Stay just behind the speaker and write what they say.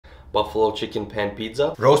buffalo chicken pan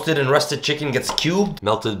pizza. Roasted and rested chicken gets cubed,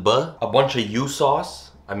 melted butter, a bunch of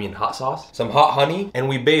hot sauce, some hot honey, and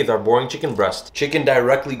we bathe our boring chicken breast. Chicken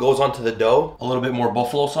directly goes onto the dough, a little bit more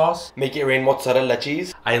buffalo sauce, make it rain mozzarella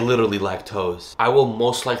cheese. I literally lactose. I will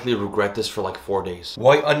most likely regret this for like 4 days.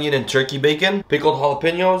 White onion and turkey bacon, pickled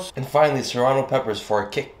jalapenos, and finally serrano peppers for a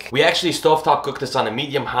kick. We actually stovetop cooked this on a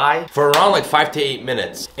medium high for around like 5 to 8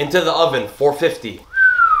 minutes. Into the oven, 450.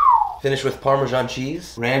 Finish with Parmesan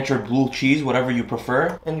cheese, ranch or blue cheese, whatever you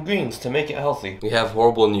prefer, and greens to make it healthy. We have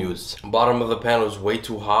horrible news. Bottom of the pan was way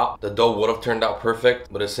too hot. The dough would have turned out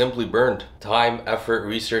perfect, but it simply burned. Time, effort,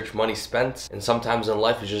 research, money spent, and sometimes in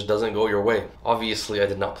life it just doesn't go your way. Obviously, I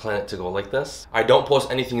did not plan it to go like this. I don't post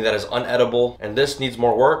anything that is unedible, and this needs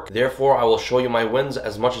more work. Therefore, I will show you my wins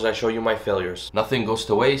as much as I show you my failures. Nothing goes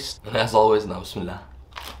to waste, and as always, now bismillah.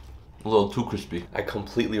 A little too crispy. I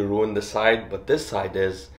completely ruined the side, but this side is